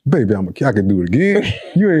down, baby, I can do it again.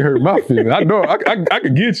 You ain't hurt my feelings. I know I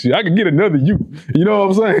can get you. I can get another you. You know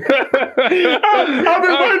what I'm saying? I've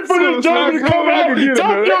been waiting for this joke to come out.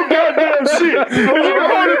 Talk your goddamn shit. And you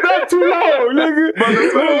hold it back too long, nigga.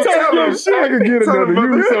 Talk your shit. I can get another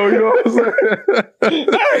you, so you know what I'm saying?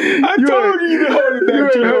 I told you to hold it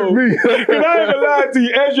back too long. Me. And I ain't gonna lie to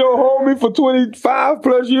you, as your homie for 25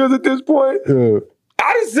 plus years at this point,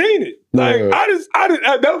 I done seen it. Like that's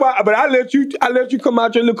why. But I let you come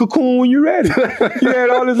out your little cocoon when you ready. You had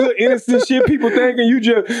all this little innocent shit. People thinking you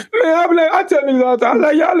just I be like, I tell niggas all the time, I'm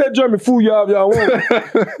like, y'all let Jeremy fool y'all if y'all want.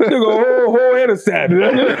 Nigga, whole and a savage.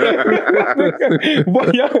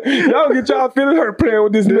 Boy, y'all get y'all feeling hurt playing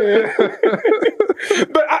with this man.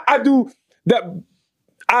 But I do that.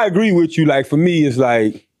 I agree with you. Like for me, it's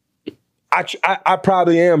like. I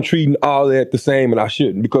probably am treating all that the same, and I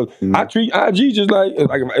shouldn't, because I treat IG just like if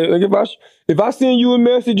I send you a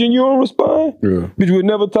message and you don't respond, bitch, we'll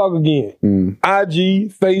never talk again.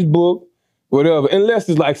 IG, Facebook, whatever, unless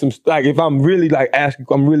it's like some if I'm really like asking,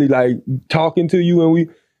 I'm really like talking to you and we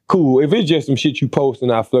cool. If it's just some shit you post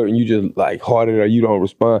and I flirt and you just like hearted or you don't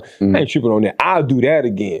respond, I ain't tripping on that. I'll do that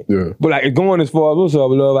again. Yeah. But like going as far as what's up,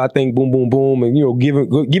 love, I think boom, boom, boom, and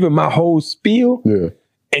giving my whole spiel. Yeah.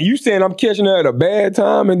 And you saying I'm catching her at a bad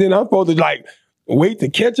time, and then I'm supposed to like wait to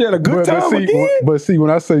catch her at a good time again? But see, when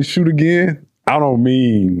I say shoot again, I don't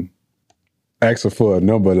mean ask her for a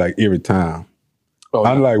number like every time.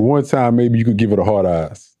 I'm like one time maybe you could give her the hard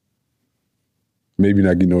eyes. Maybe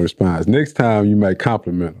not get no response. Next time you might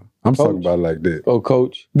compliment her. I'm talking about it like that. Oh,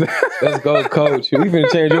 coach. Let's go, coach. We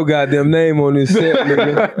finna change your goddamn name on this set,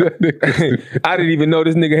 nigga. I didn't even know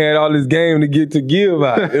this nigga had all this game to give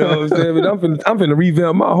out. You know what I'm saying? But I'm finna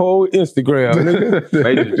revamp my whole Instagram, nigga.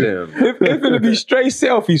 Major jam. It's finna be straight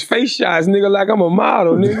selfies, face shots, nigga, like I'm a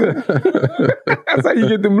model, nigga. That's how you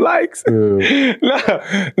get them likes.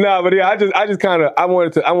 Nah, but yeah, I just kind of, I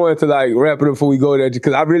wanted to like wrap it up before we go there,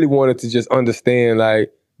 because I really wanted to just understand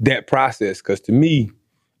like that process, because to me,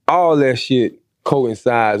 all that shit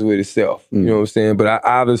coincides with itself. You know what I'm saying? But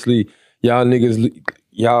obviously, y'all niggas,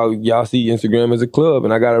 y'all see Instagram as a club,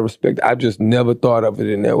 and I gotta respect it. I just never thought of it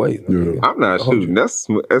in that way. I'm not shooting. That's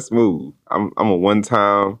smooth. I'm a one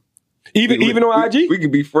time. Even on IG? We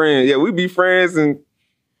could be friends. Yeah, we be friends, and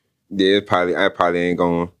yeah, I probably ain't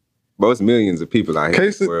going. But it's millions of people out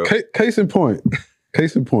here. Case in point.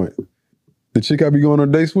 The chick I be going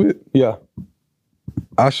on dates with? Yeah.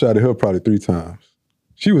 I shot at her probably 3 times.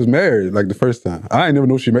 She was married like the first time. I ain't never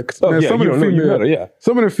know she met. Some of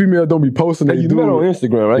the females don't be posting they you dude. Met on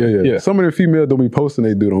Instagram, right? Yeah. Some of the females don't be posting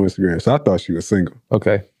they dude on Instagram. So I thought she was single.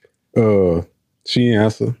 Okay. She ain't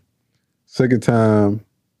answer. Second time,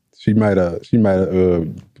 she might have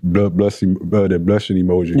blushing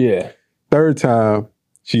emoji. Yeah. Third time,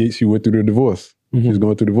 she went through the divorce. She was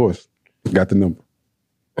going through the divorce. Got the number.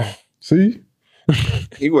 See?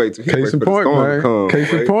 He waits. Case in point, man.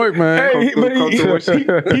 Case in point, man. Hey, he mentioned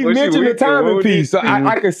the timing piece, so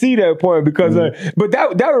I can see that point because, but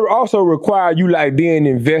that would also require you like being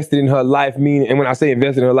invested in her life. Meaning, and when I say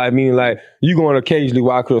invested in her life, meaning like you gonna occasionally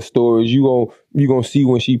watch her stories. You gonna see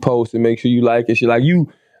when she posts and make sure you like it. She like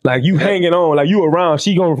you hanging on, like you around.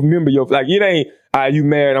 She gonna remember your like it ain't. All right, you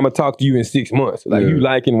married. I'm gonna talk to you in 6 months. Like you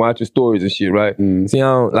liking watching stories and shit, right? See, I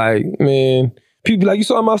don't like man. People be like, you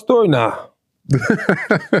saw my story? Nah.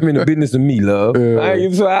 I'm in the business of me, love.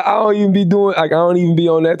 So I don't even be doing, like, I don't even be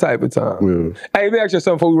on that type of time. Hey, let me ask you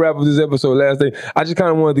something before we wrap up this episode. Last thing, I just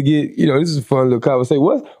kind of wanted to get, this is a fun little conversation.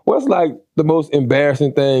 What's like the most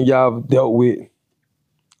embarrassing thing y'all have dealt with,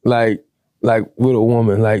 like with a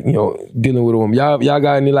woman, like, dealing with a woman? Y'all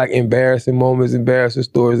got any like embarrassing moments, embarrassing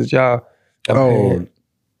stories that y'all have had?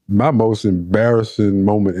 My most embarrassing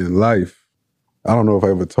moment in life, I don't know if I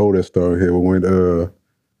ever told that story here, but when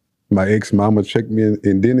my ex-mama checked me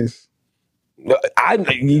in Dennis. You was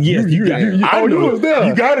there.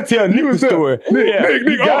 You got to tell Nick the story. Nick, I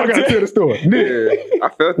got to tell the story. Nick, I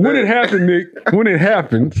felt that. When it happened, Nick,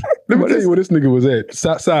 let me tell you where this nigga was at.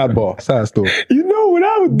 Side story. You know what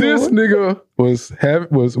I was doing? This nigga was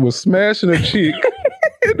smashing a chick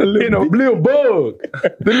in a little bug.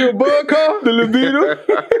 The little bug car? The libido?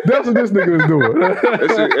 That's what this nigga was doing.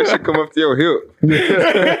 That should come up to your hip.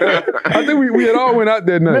 I think we had all went out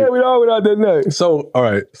that night. Yeah, we all went out that night. So, all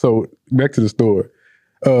right. So, back to the story.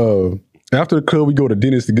 After the club, we go to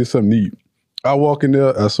Dennis to get something to eat. I walk in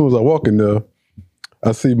there. As soon as I walk in there,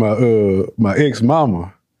 I see my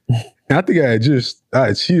ex-mama. And I think I had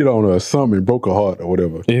cheated on her or something and broke her heart or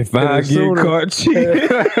whatever. If I get caught cheating.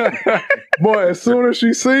 Boy, as soon as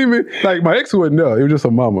she see me, like my ex wasn't there. It was just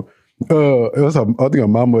her mama. It was I think her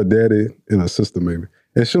mama, her daddy, and her sister maybe.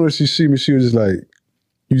 As soon as she see me, she was just like,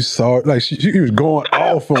 "You sorry?" Like she was going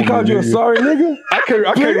off on me. She called you a sorry nigga? I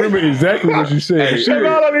can't remember exactly what she said.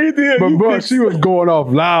 But bro, she was going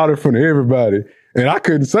off loud in front of everybody. And I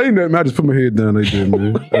couldn't say nothing. I just put my head down like that,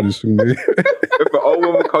 man. I just if an old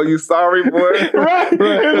woman call you sorry, boy. Right.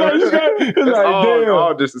 It's like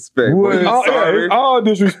all disrespect. It's all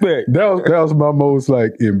disrespect. That was my most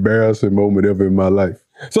like embarrassing moment ever in my life.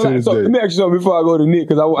 So let me ask you something before I go to Nick,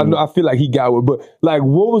 because I feel like he got it. But like,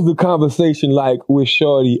 what was the conversation like with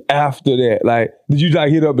Shorty after that? Like, did you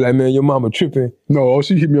like hit up like, man, your mama tripping? No,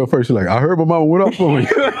 she hit me up first. She's like, I heard my mama went off on you.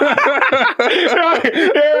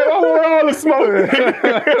 I want all the smoke.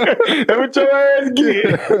 That's what your ass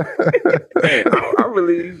get. Hey,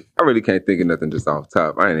 I really can't think of nothing just off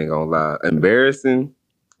top. I ain't gonna lie. Embarrassing.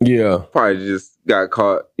 Yeah. Probably just got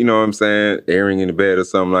caught, you know what I'm saying, airing in the bed or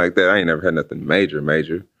something like that. I ain't never had nothing major.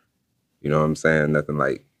 You know what I'm saying? Nothing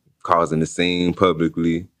like causing a scene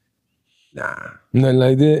publicly. Nah. Nothing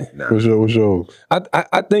like that? Nah. What's yours?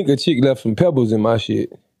 I think a chick left some pebbles in my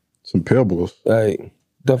shit. Some pebbles? Like,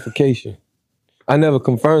 defecation. I never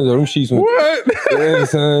confirmed them sheets. What? Yeah,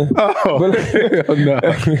 son. Oh, but, hell no.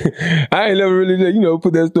 I ain't never really,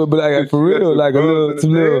 put that stuff, but like for real, like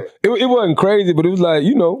it wasn't crazy, but it was like,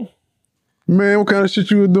 Man, what kind of shit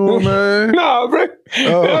you was doing, man? Nah, bro.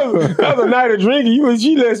 That was a night of drinking.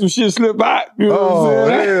 She let some shit slip out. You know what I'm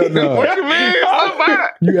saying? Hell no. What you mean? Slip out?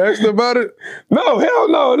 You asked about it? No, hell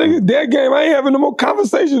no. Nigga, that game, I ain't having no more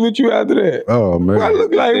conversations with you after that. Oh, man. I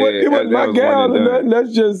look like, it wasn't my gal or nothing.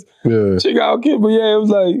 That's just, she got kid. But yeah, it was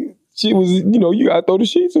like, she was, you gotta throw the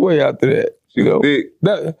sheets away after that. She was big.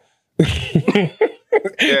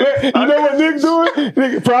 You know what Nick doing?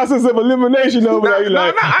 Nick, process of elimination over there. I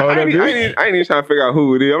ain't even trying to figure out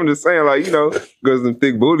who it is. I'm just saying, like, because them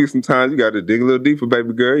thick booties, sometimes you got to dig a little deeper,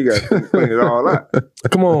 baby girl. You got to clean it all out.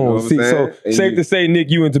 Come on. So safe to say, Nick,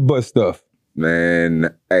 you into butt stuff.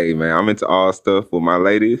 Man, hey, man, I'm into all stuff with my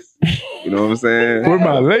ladies. You know what I'm saying? With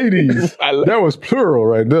my ladies. That was plural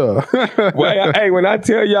right there. Well, hey, when I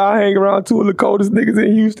tell y'all I hang around two of the coldest niggas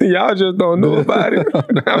in Houston, y'all just don't know about it.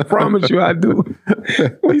 I promise you I do.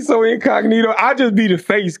 We so incognito. I just be the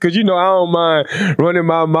face because, I don't mind running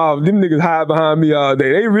my mouth. Them niggas hide behind me all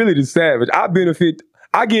day. They really the savage. I benefit.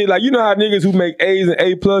 I get like, how niggas who make A's and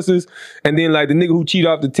A pluses, and then like the nigga who cheat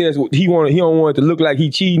off the test, he don't want it to look like he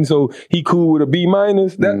cheating, so he cool with a B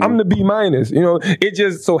minus. I'm the B minus. It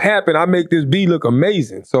just so happened I make this B look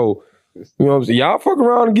amazing. So You know what I'm saying? Y'all fuck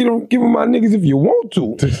around and give them my niggas if you want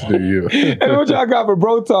to. And what y'all got for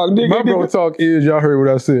bro talk, nigga? My bro talk is, y'all heard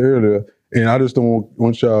what I said earlier, and I just don't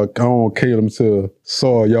want y'all, I don't want Caleb to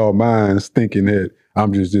soil y'all minds thinking that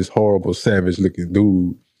I'm just this horrible, savage-looking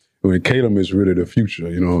dude. When Caleb is really the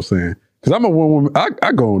future, you know what I'm saying? Because I'm a one woman,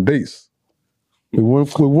 I go on dates with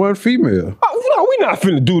one female. No, we not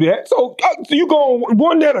finna do that. So you go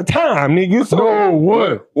one at a time, nigga. So, no,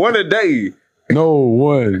 one. One a day. No,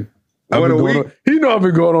 one. One a week? He know I've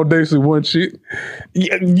been going on dates with one chick.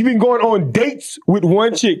 Yeah, you've been going on dates with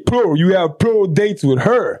one chick, plural. You have plural dates with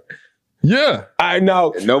her. Yeah. I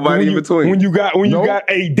know. Nobody in between. When you got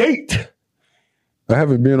a date. I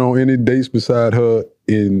haven't been on any dates beside her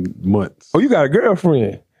in months. Oh, you got a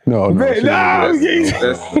girlfriend? No. That's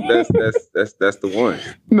the one.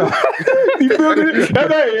 No. You feel me?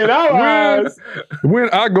 That ain't in our eyes. When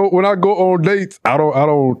I go on dates, I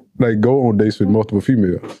don't like go on dates with multiple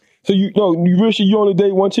females. So you really you only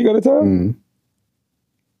date one chick at a time? Mm-hmm.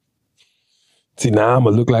 See, now I'm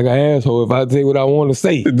gonna look like an asshole if I say what I want to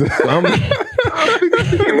say. No,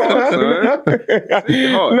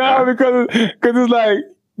 because it's like,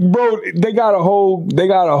 bro, they got a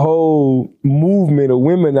whole movement of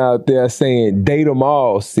women out there saying date them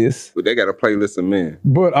all, sis. But they got a playlist of men.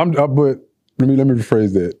 But let me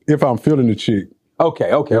rephrase that. If I'm feeling the chick.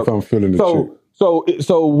 Okay. If I'm feeling the chick.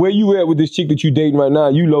 So where you at with this chick that you dating right now?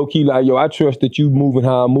 You low key like, yo, I trust that you moving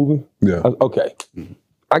how I'm moving. Yeah. Okay.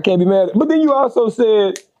 I can't be mad. But then you also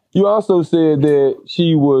said that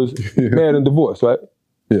she was married and divorced, right?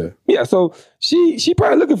 Yeah. Yeah. So she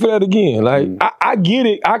probably looking for that again. Like I get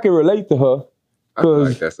it. I can relate to her. I feel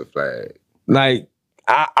like that's a flag. Like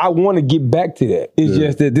I want to get back to that. It's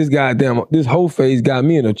just that this whole phase got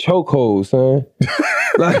me in a chokehold, son.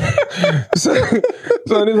 Like, so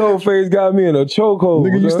this whole phase got me in a chokehold.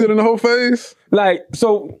 Nigga, you still in the whole phase? Like,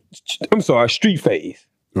 so I'm sorry, street phase.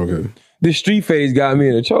 Okay. This street phase got me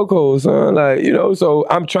in a chokehold, son. Like, you know, so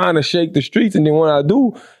I'm trying to shake the streets, and then when I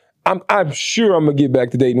do, I'm sure I'm gonna get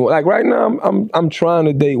back to dating. Like right now, I'm trying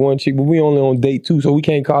to date one chick, but we only on date 2, so we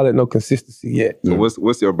can't call it no consistency yet. So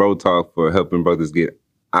what's your bro talk for helping brothers get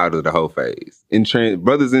out of the whole phase?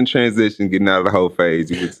 Brothers in transition, getting out of the whole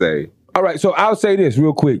phase, you would say. All right, so I'll say this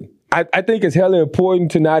real quick. I think it's hella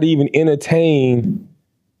important to not even entertain,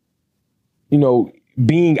 you know,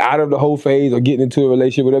 being out of the whole phase or getting into a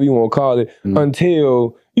relationship, whatever you want to call it,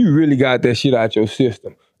 until you really got that shit out your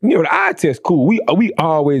system. You know, the eye test, cool. We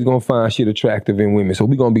always gonna find shit attractive in women, so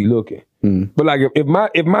we gonna be looking. But like, if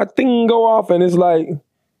my thing go off and it's like,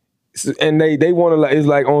 and they want to like, it's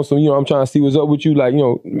like on some, you know, I'm trying to see what's up with you. Like, you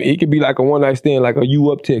know, it could be like a one night stand, like a you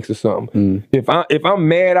up text or something. If I'm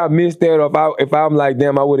mad, I missed that, or if I'm like,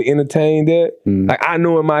 damn, I would have entertained that. Like, I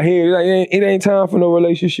know in my head, like, it ain't time for no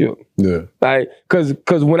relationship. Yeah. Like, cause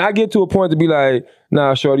when I get to a point to be like,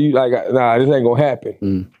 nah, shorty, you like, nah, this ain't gonna happen.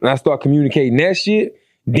 And I start communicating that shit,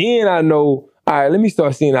 then I know, all right, let me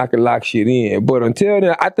start seeing I can lock shit in. But until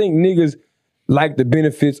then, I think niggas like the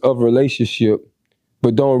benefits of a relationship,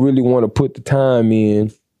 but don't really want to put the time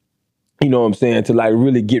in, you know what I'm saying, to like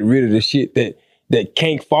really get rid of the shit that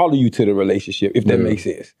can't follow you to the relationship, if that makes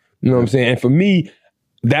sense. You know what I'm saying? And for me,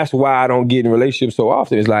 that's why I don't get in relationships so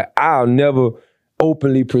often. It's like, I'll never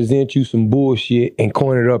openly present you some bullshit and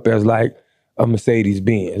coin it up as like a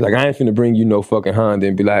Mercedes-Benz. Like, I ain't finna bring you no fucking Honda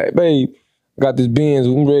and be like, babe, I got this Benz,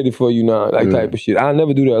 I'm ready for you now, like type of shit. I'll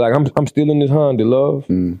never do that. Like, I'm still in this Honda, love.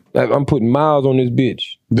 Like, I'm putting miles on this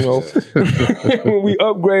bitch, you know? When we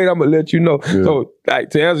upgrade, I'm gonna let you know. So, like,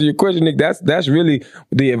 to answer your question, Nick, that's really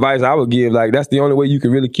the advice I would give. Like, that's the only way you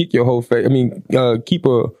can really kick your whole face. I mean, keep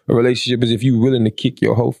a relationship is if you're willing to kick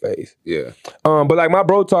your whole face. Yeah. But like my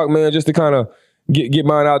bro talk, man, just to kind of get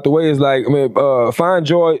mine out the way is like, I mean, find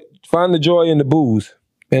the joy in the booze.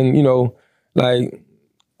 And, you know, like,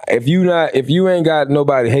 if you ain't got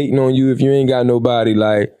nobody hating on you, if you ain't got nobody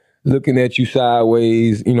like looking at you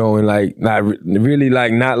sideways, you know, and like not really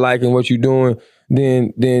like not liking what you're doing,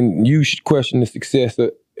 then you should question the success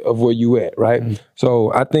of where you at, right?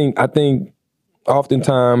 So I think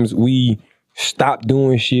oftentimes we stop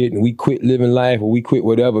doing shit and we quit living life or we quit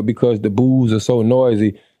whatever because the booze are so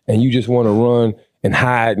noisy and you just want to run and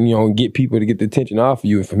hide, you know, and get people to get the attention off of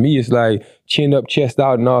you. And for me, it's like chin up, chest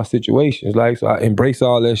out in all situations. Like, so I embrace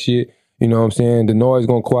all that shit. You know what I'm saying? The noise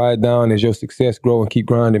gonna quiet down as your success grow and keep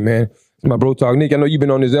grinding, man. It's my bro talk. Nick, I know you've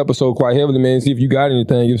been on this episode quite heavily, man. See if you got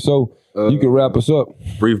anything. If so, you can wrap us up.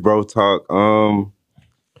 Brief bro talk.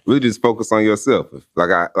 Really just focus on yourself.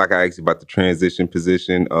 Like I asked you about the transition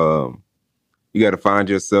position. You got to find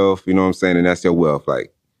yourself, you know what I'm saying? And that's your wealth.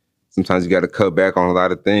 Like, sometimes you got to cut back on a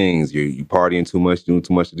lot of things. You partying too much, doing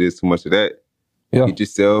too much of this, too much of that. Yeah. Get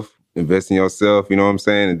yourself, invest in yourself, you know what I'm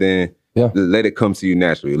saying? And then let it come to you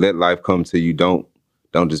naturally. Let life come to you. Don't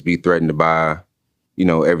just be threatened by, you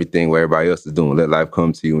know, everything what everybody else is doing. Let life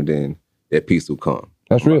come to you, and then that peace will come.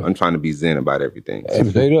 That's real. I'm trying to be zen about everything. Hey,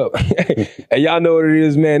 straight up. And y'all know what it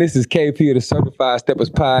is, man. This is KP of the Certified Steppers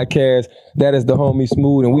Podcast. That is the homie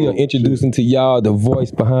Smooth, and we are introducing to y'all the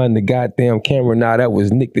voice behind the goddamn camera. Now, that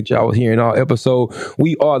was Nick that y'all was hearing all episode.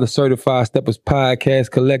 We are the Certified Steppers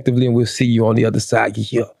Podcast collectively, and we'll see you on the other side.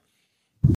 Yeah.